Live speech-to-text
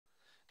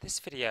This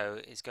video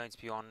is going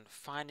to be on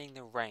finding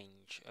the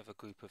range of a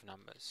group of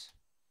numbers.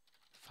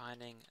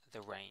 Finding the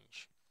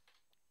range.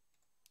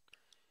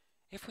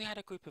 If we had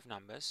a group of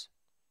numbers,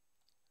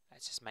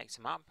 let's just make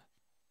some up.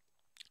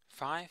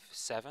 5,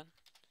 7,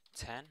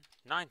 10,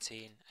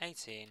 19,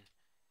 18,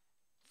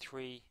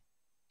 3,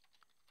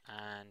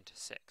 and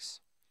 6.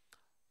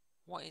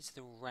 What is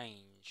the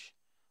range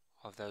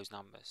of those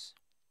numbers?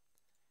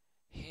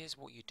 Here's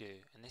what you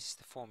do, and this is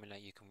the formula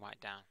you can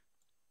write down.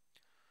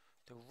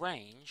 The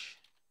range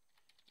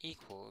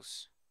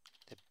equals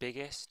the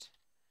biggest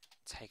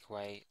take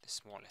away the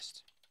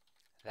smallest.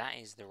 That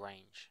is the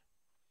range.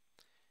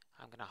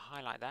 I'm going to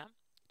highlight that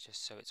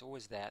just so it's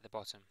always there at the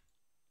bottom.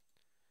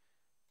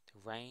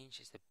 The range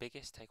is the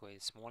biggest take away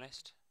the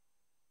smallest.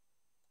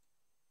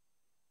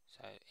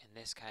 So in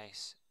this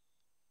case,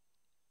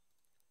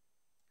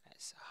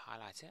 let's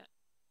highlight it.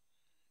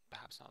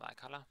 Perhaps not that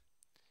color.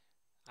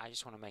 I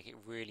just want to make it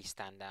really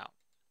stand out.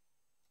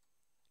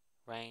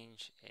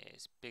 Range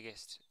is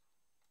biggest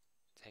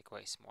take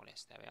away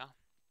smallest. There we are.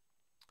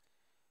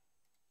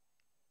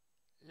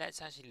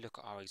 Let's actually look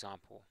at our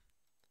example.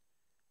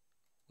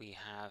 We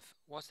have,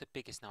 what's the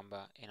biggest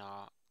number in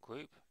our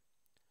group?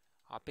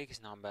 Our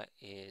biggest number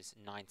is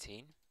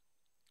 19.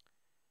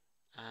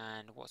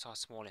 And what's our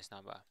smallest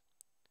number?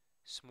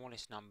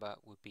 Smallest number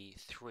would be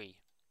 3.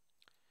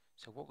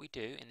 So what we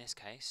do in this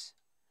case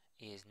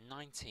is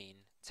 19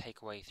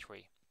 take away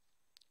 3.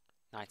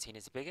 19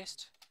 is the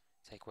biggest,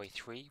 take away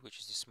 3, which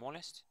is the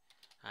smallest,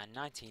 and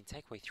 19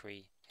 take away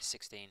 3 is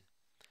 16.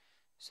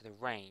 So the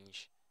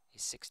range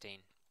is 16.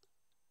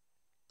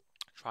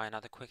 Try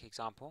another quick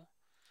example.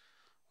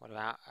 What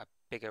about a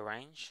bigger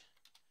range?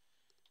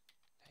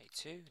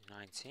 82,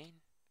 19,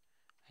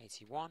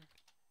 81,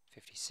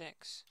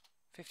 56,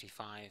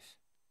 55,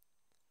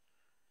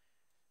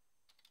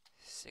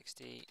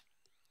 60,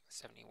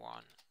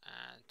 71,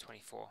 and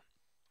 24.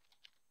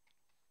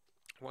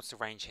 What's the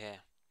range here?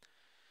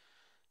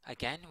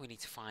 Again, we need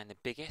to find the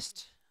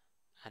biggest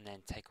and then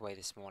take away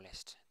the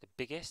smallest. The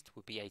biggest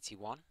would be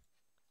 81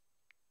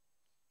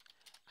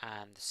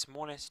 and the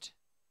smallest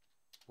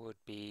would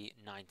be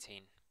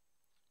 19.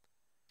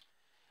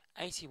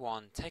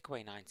 81 take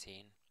away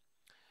 19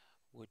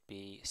 would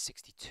be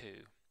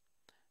 62.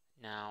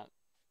 Now,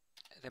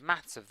 the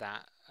maths of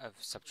that, of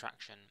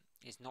subtraction,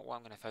 is not what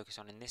I'm going to focus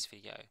on in this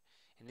video.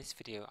 In this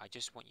video, I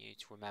just want you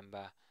to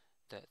remember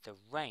that the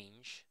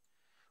range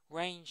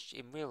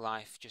in real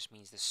life just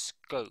means the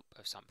scope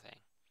of something.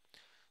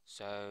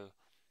 So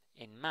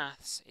in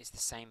maths, it's the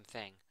same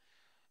thing.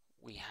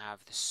 We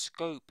have the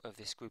scope of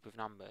this group of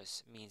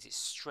numbers means it's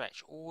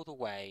stretched all the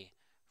way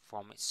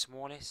from its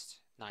smallest,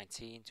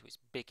 19, to its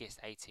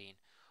biggest, 18.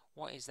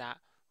 What is that?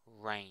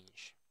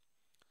 Range.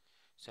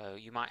 So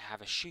you might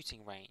have a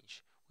shooting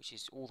range, which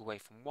is all the way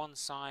from one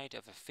side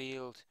of a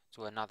field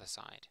to another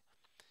side.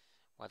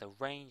 Well, the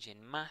range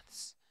in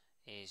maths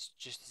is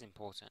just as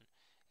important.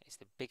 It's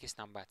the biggest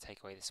number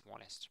take away the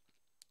smallest.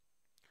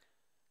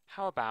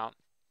 How about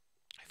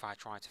if I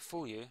try to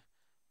fool you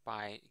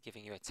by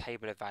giving you a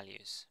table of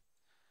values?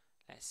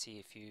 Let's see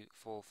if you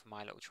fall for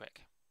my little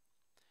trick.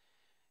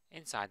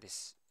 Inside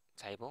this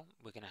table,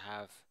 we're going to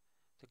have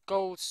the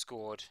goals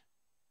scored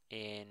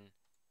in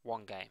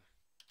one game.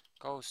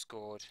 Goals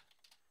scored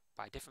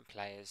by different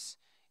players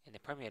in the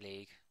Premier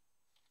League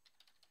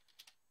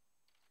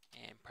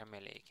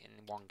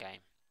in one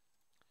game.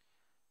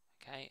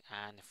 Okay,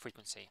 and the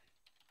frequency.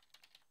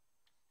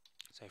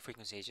 So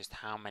frequency is just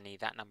how many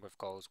that number of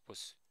goals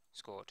was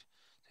scored.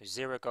 So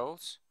 0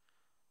 goals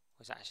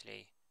was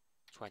actually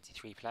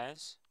 23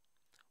 players.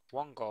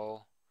 1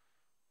 goal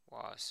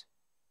was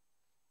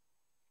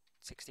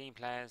 16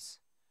 players.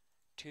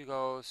 2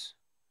 goals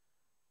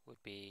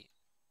would be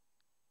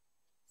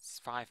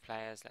 5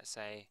 players, let's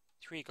say.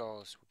 3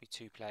 goals would be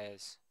 2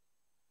 players.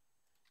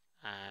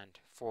 And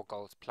 4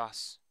 goals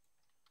plus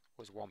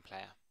was 1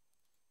 player.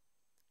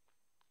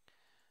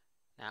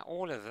 Now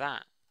all of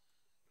that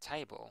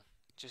table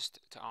just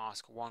to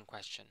ask one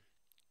question,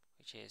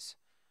 which is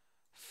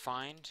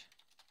find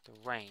the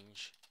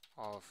range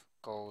of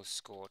goals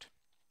scored.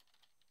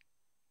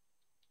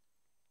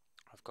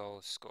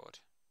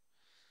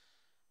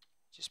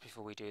 Just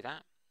before we do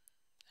that,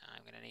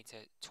 I'm going to need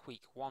to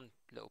tweak one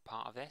little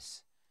part of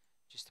this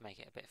just to make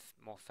it a bit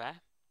more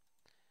fair,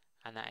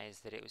 and that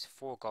is that it was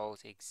 4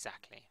 goals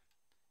exactly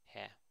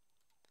here.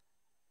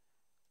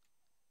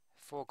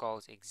 4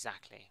 goals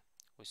exactly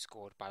was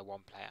scored by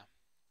 1 player.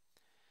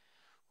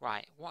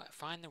 Right,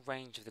 find the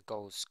range of the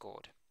goals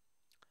scored.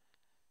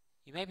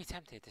 You may be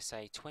tempted to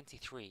say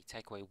 23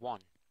 take away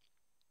 1,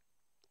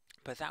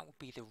 but that would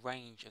be the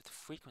range of the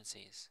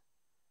frequencies.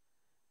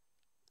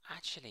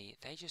 Actually,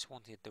 they just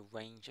wanted the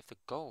range of the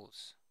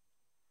goals.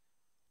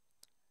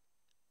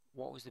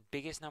 What was the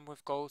biggest number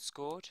of goals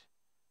scored?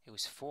 It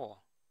was 4.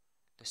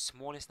 The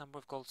smallest number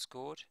of goals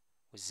scored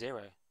was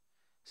 0.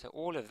 So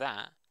all of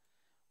that,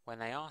 when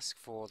they ask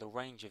for the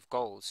range of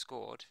goals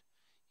scored,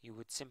 you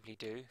would simply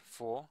do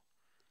 4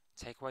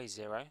 take away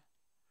 0,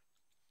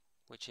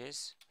 which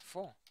is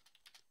 4.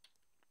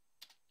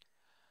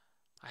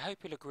 I hope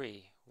you'll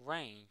agree,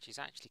 range is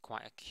actually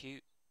quite a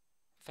cute,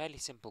 fairly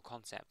simple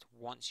concept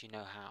once you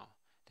know how.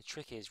 The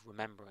trick is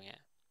remembering it.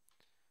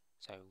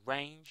 So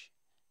range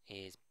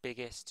is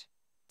biggest,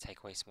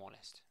 take away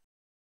smallest.